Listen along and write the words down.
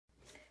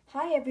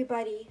Hi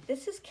everybody,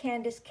 this is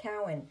Candiss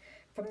Cowan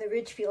from the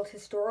Ridgefield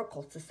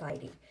Historical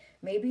Society.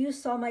 Maybe you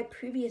saw my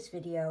previous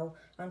video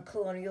on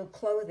colonial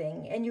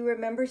clothing and you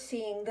remember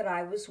seeing that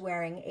I was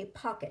wearing a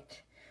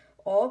pocket.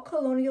 All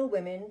colonial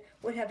women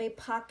would have a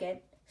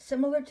pocket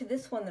similar to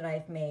this one that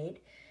I've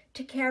made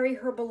to carry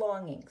her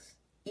belongings.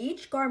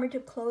 Each garment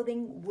of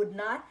clothing would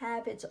not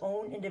have its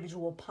own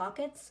individual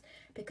pockets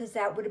because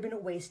that would have been a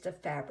waste of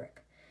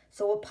fabric.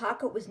 So a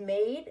pocket was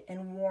made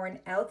and worn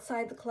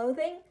outside the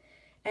clothing,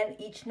 and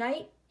each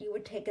night you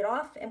would take it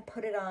off and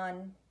put it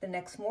on the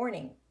next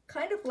morning,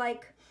 kind of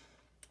like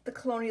the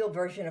colonial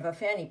version of a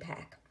fanny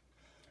pack.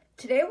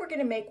 Today we're going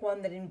to make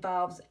one that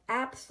involves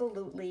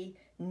absolutely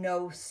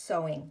no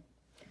sewing.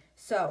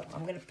 So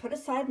I'm going to put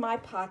aside my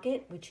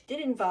pocket, which did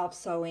involve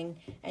sewing,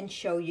 and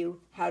show you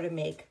how to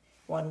make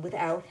one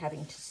without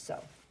having to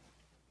sew.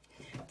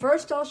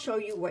 First, I'll show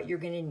you what you're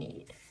going to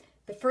need.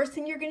 The first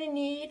thing you're going to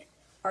need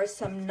are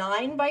some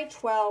 9 by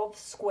 12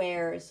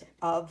 squares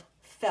of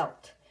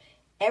felt.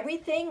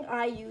 Everything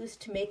I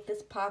used to make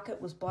this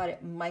pocket was bought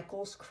at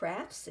Michael's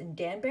Crafts in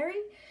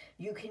Danbury.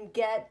 You can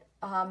get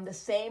the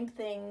same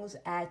things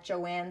at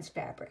Joann's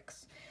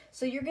Fabrics.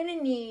 So you're going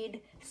to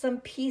need some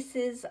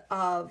pieces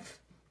of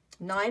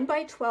 9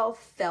 by 12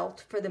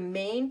 felt for the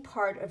main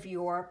part of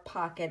your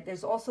pocket.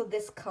 There's also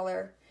this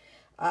color,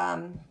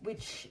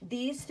 which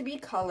these three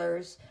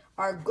colors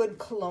are good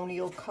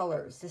colonial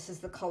colors. This is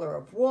the color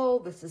of wool,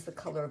 this is the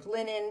color of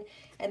linen,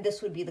 and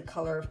this would be the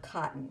color of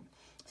cotton.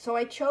 So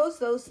I chose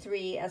those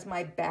three as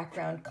my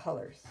background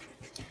colors.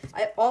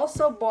 I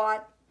also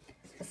bought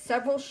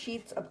several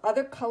sheets of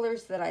other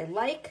colors that I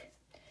like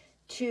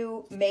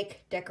to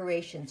make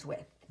decorations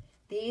with.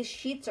 These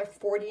sheets are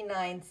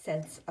 49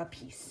 cents a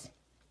piece.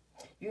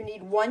 You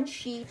need one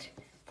sheet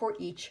for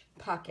each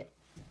pocket.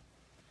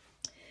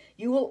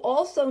 You will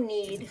also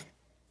need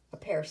a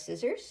pair of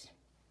scissors.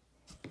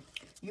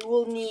 You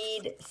will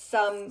need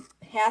some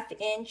 1/2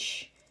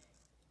 inch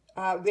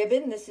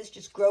ribbon. This is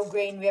just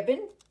grosgrain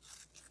ribbon.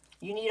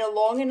 You need a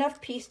long enough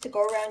piece to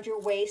go around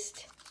your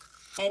waist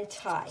and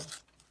tie.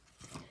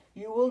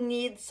 You will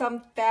need some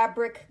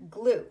fabric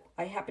glue.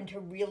 I happen to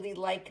really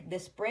like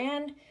this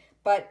brand,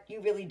 but you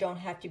really don't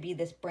have to be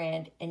this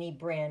brand. Any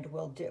brand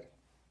will do.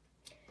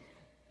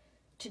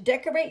 To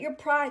decorate your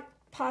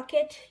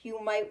pocket,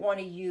 you might want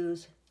to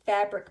use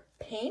fabric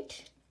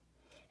paint,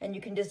 and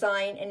you can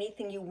design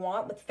anything you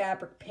want with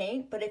fabric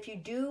paint, but if you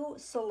do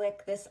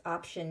select this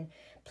option,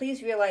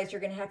 please realize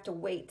you're going to have to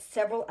wait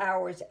several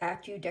hours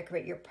after you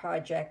decorate your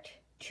project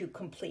to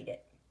complete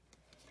it.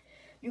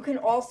 You can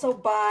also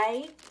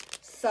buy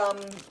some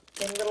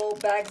in little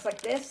bags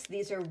like this.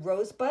 These are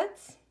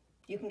rosebuds.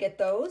 You can get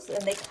those,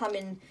 and they come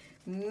in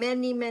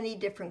many, many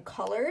different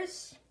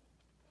colors,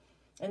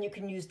 and you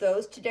can use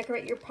those to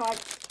decorate your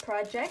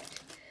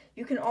project.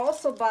 You can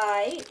also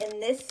buy, in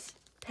this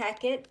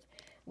packet,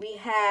 we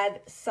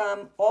had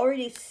some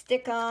already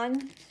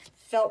stick-on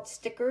felt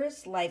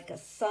stickers like a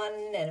sun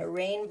and a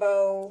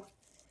rainbow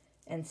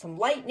and some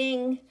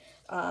lightning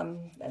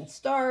and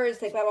stars.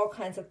 They've got all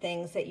kinds of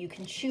things that you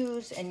can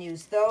choose and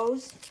use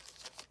those.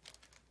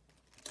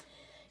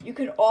 You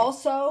can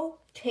also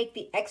take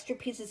the extra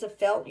pieces of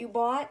felt you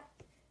bought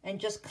and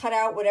just cut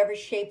out whatever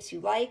shapes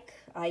you like.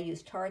 I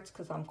used hearts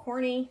because I'm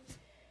corny.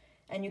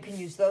 And you can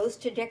use those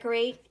to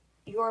decorate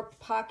your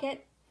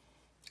pocket.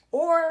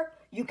 Or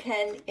you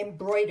can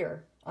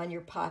embroider on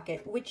your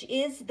pocket, which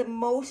is the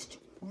most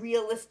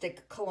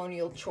realistic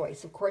colonial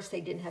choice. Of course,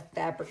 they didn't have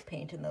fabric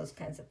paint and those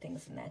kinds of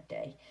things in that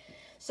day.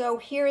 So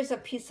here is a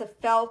piece of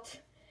felt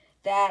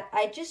that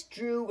I just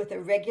drew with a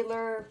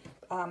regular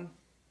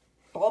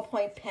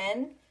ballpoint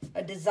pen,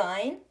 a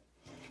design.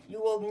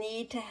 You will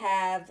need to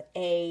have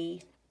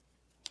a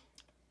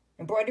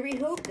embroidery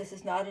hoop. This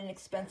is not an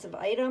expensive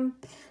item,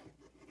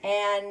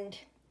 and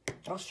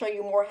I'll show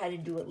you more how to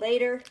do it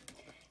later.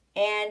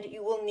 And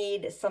you will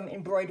need some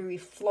embroidery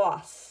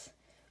floss.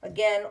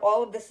 Again,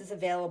 all of this is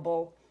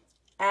available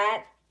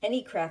at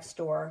any craft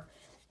store,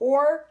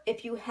 or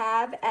if you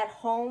have at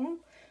home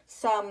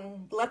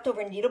some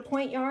leftover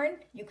needlepoint yarn,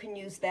 you can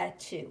use that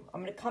too.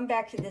 I'm going to come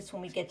back to this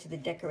when we get to the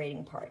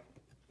decorating part.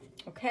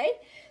 Okay,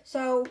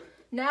 so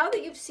now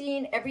that you've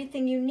seen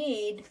everything you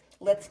need,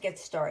 let's get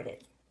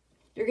started.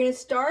 You're going to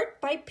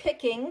start by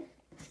picking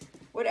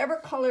whatever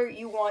color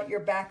you want your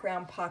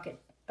background pocket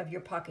of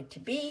your pocket to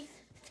be,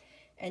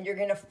 and you're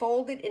going to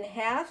fold it in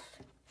half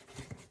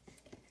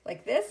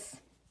like this.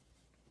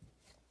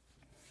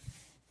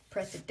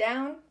 Press it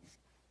down,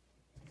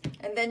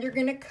 and then you're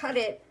going to cut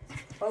it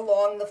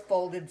along the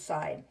folded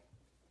side.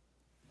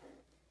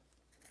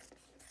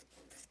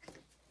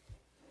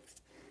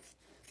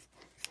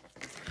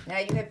 Now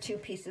you have two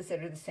pieces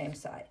that are the same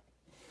side.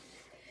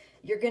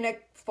 You're going to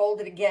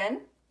fold it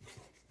again,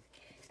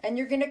 and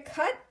you're going to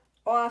cut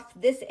off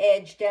this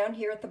edge down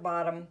here at the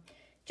bottom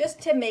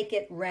just to make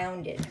it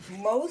rounded.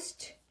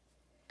 Most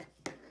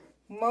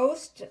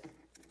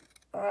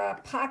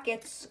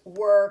pockets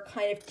were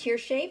kind of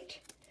tear-shaped,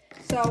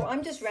 so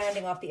I'm just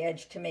rounding off the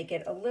edge to make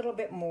it a little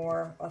bit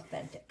more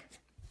authentic.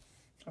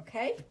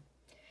 Okay?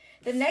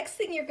 The next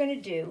thing you're going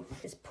to do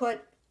is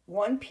put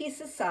one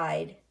piece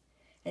aside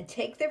and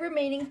take the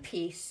remaining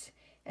piece,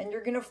 and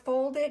you're going to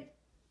fold it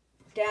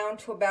down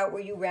to about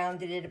where you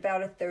rounded it,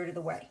 about 1/3 of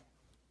the way.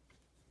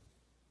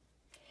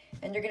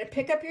 And you're going to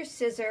pick up your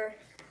scissor,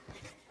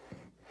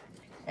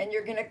 and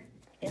you're going to,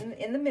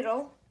 in the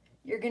middle,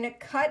 you're going to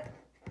cut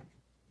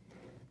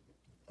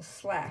a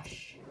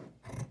slash.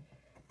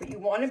 But you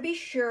want to be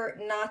sure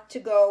not to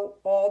go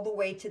all the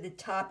way to the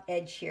top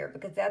edge here,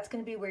 because that's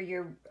going to be where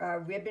your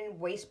ribbon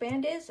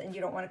waistband is, and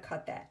you don't want to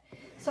cut that.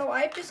 So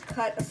I've just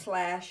cut a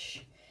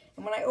slash,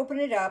 and when I open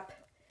it up,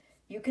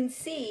 you can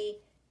see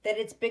that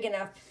it's big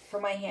enough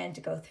for my hand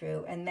to go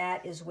through, and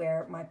that is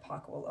where my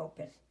pocket will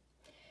open.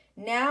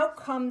 Now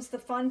comes the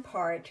fun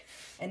part,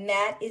 and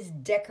that is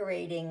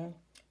decorating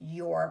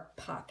your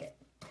pocket.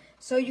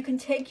 So you can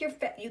take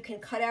you can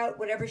cut out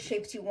whatever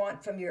shapes you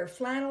want from your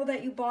flannel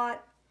that you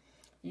bought,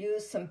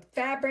 use some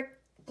fabric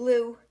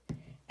glue,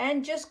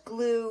 and just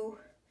glue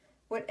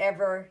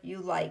whatever you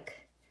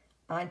like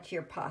onto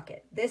your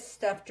pocket. This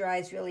stuff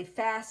dries really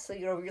fast, so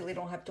you really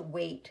don't have to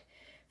wait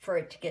for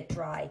it to get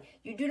dry.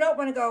 You do not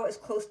want to go as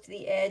close to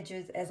the edge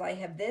as I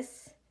have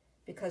this,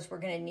 because we're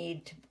going to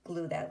need to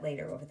glue that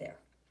later over there.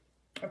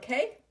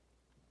 Okay?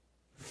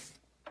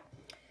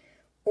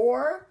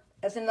 Or,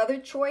 as another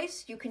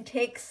choice, you can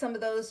take some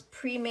of those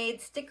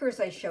pre-made stickers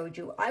I showed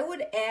you. I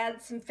would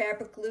add some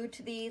fabric glue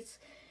to these,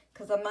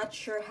 because I'm not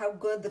sure how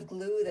good the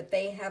glue that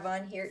they have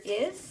on here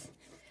is.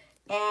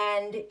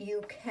 And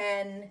you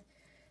can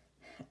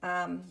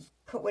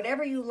put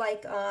whatever you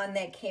like on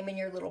that came in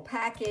your little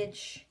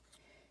package.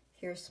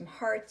 Here's some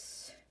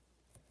hearts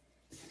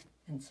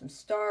and some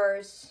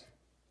stars.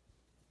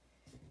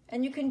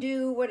 And you can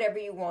do whatever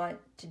you want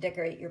to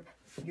decorate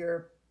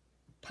your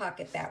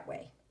pocket that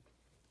way.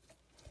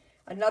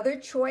 Another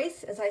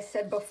choice, as I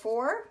said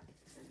before,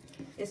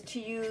 is to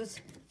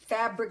use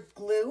fabric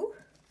glue.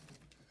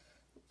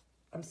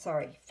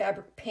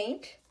 Fabric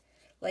paint,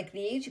 like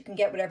these. You can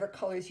get whatever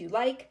colors you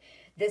like.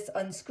 This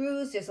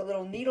unscrews, there's a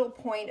little needle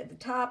point at the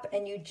top,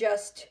 and you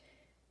just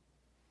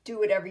do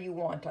whatever you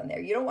want on there.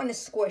 You don't want to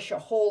squish a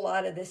whole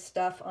lot of this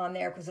stuff on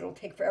there, because it'll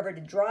take forever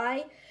to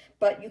dry,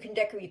 but you can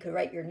decorate, you can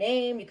write your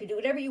name, you can do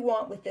whatever you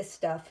want with this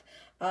stuff,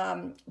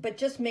 but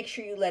just make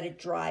sure you let it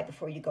dry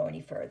before you go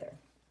any further.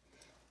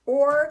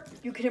 Or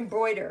you can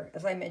embroider,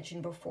 as I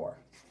mentioned before.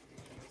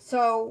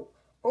 So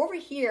over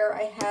here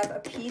I have a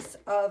piece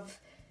of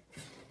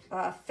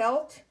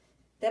felt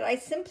that I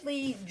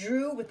simply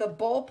drew with a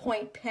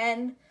ballpoint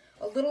pen,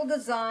 a little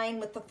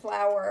design with the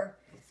flower.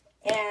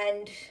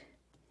 And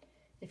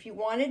if you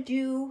want to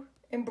do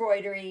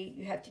embroidery,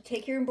 you have to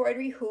take your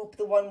embroidery hoop,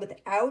 the one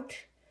without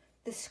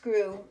the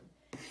screw,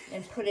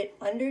 and put it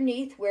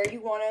underneath where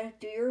you want to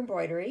do your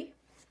embroidery.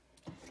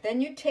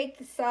 Then you take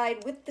the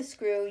side with the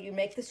screw, you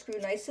make the screw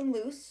nice and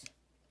loose,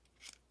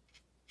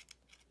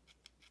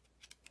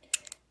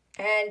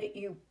 and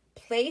you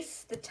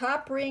place the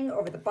top ring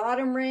over the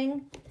bottom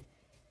ring,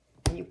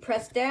 and you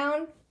press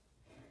down,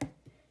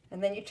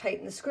 and then you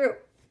tighten the screw.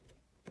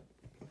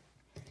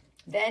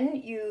 Then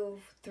you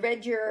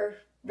thread your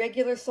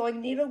regular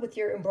sewing needle with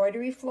your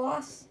embroidery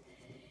floss,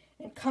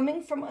 and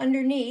coming from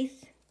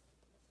underneath,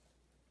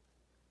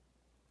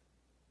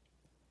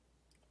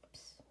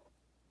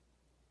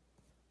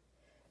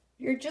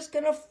 you're just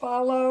going to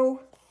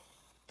follow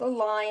the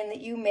line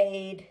that you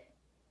made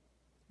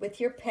with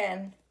your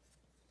pen.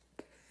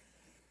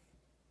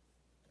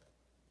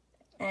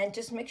 And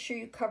just make sure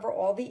you cover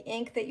all the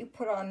ink that you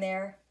put on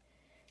there.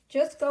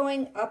 Just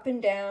going up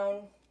and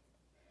down.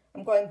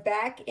 I'm going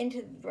back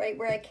into right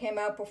where I came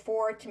out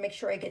before to make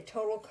sure I get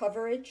total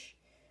coverage.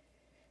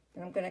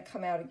 And I'm going to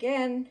come out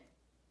again,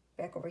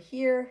 back over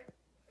here.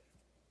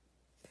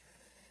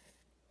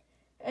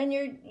 And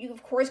you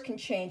of course can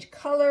change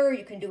color.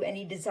 You can do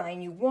any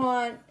design you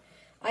want.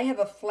 I have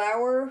a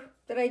flower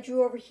that I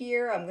drew over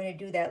here. I'm going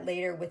to do that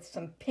later with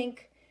some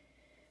pink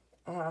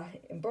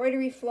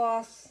embroidery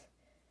floss.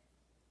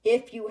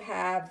 If you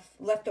have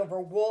leftover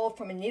wool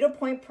from a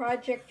needlepoint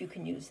project, you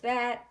can use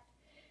that.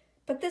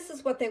 But this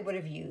is what they would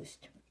have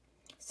used.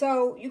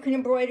 So you can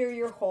embroider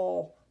your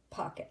whole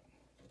pocket,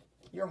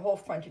 your whole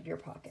front of your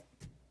pocket.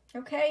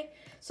 Okay,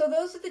 so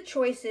those are the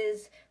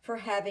choices for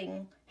how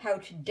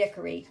to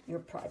decorate your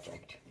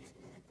project.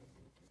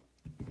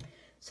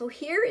 So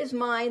here is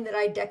mine that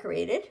I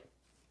decorated.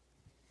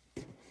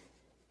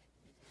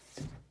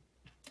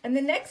 And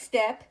the next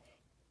step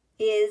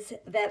is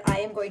that I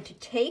am going to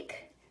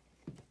take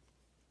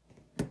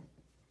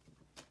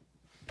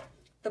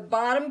the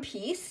bottom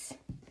piece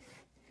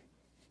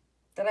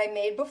that I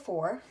made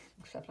before,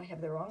 except I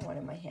have the wrong one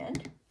in my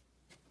hand.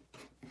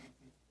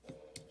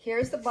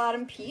 Here's the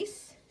bottom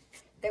piece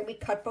that we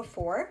cut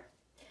before.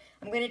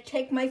 I'm going to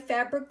take my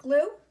fabric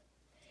glue,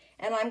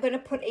 and I'm going to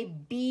put a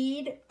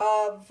bead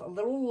of a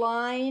little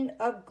line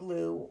of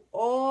glue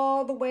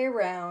all the way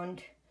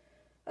around,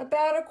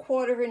 about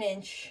 1/4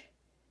 inch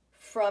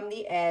from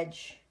the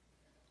edge,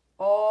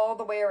 all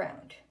the way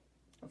around.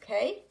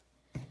 Okay?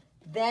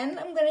 Then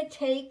I'm going to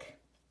take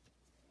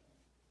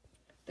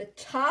the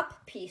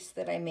top piece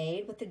that I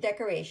made with the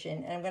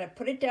decoration, and I'm going to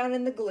put it down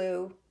in the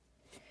glue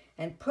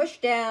and push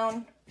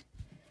down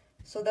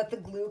so that the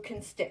glue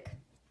can stick.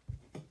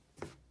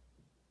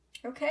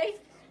 Okay,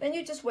 then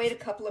you just wait a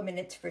couple of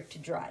minutes for it to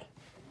dry.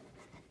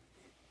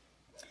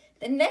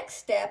 The next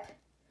step,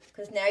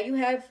 because now you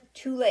have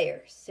 2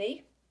 layers,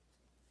 see?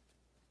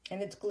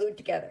 And it's glued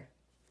together.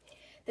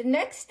 The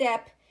next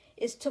step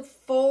is to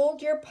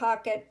fold your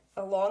pocket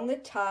along the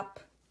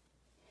top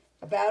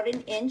about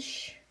 1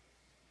 inch,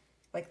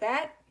 like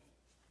that.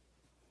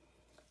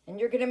 And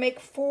you're going to make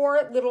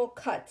 4 little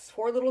cuts,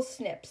 4 little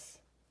snips.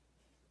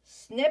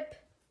 Snip,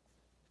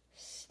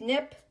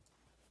 snip.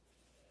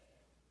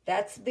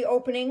 That's the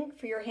opening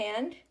for your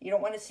hand. You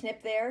don't want to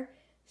snip there.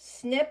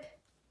 Snip,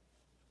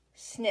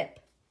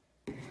 snip.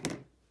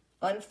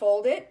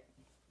 Unfold it.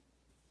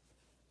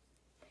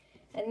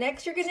 And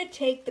next you're going to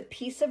take the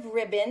piece of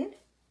ribbon,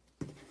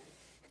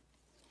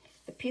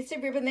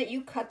 that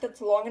you cut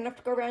that's long enough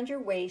to go around your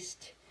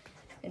waist,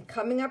 and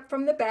coming up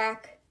from the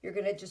back, you're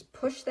going to just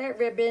push that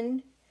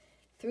ribbon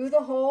through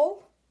the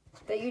hole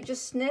that you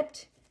just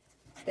snipped,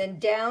 then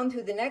down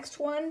through the next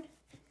one,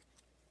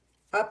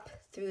 up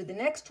through the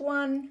next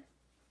one,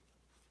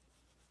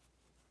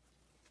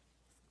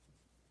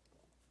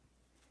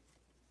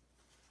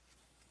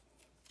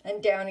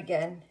 and down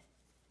again.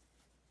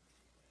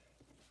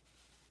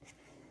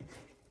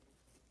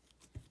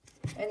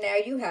 And now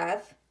you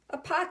have a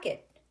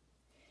pocket.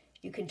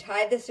 You can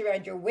tie this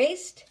around your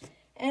waist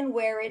and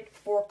wear it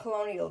for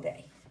Colonial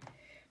Day.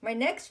 My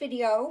next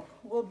video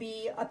will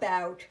be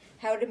about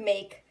how to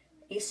make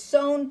a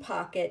sewn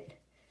pocket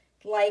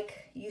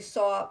like you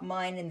saw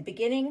mine in the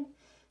beginning.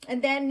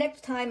 And then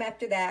next time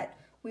after that,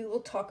 we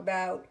will talk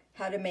about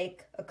how to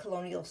make a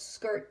colonial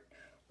skirt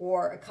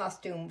or a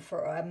costume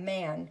for a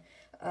man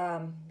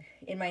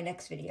in my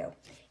next video.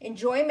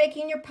 Enjoy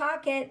making your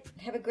pocket.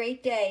 Have a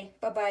great day.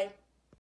 Bye-bye.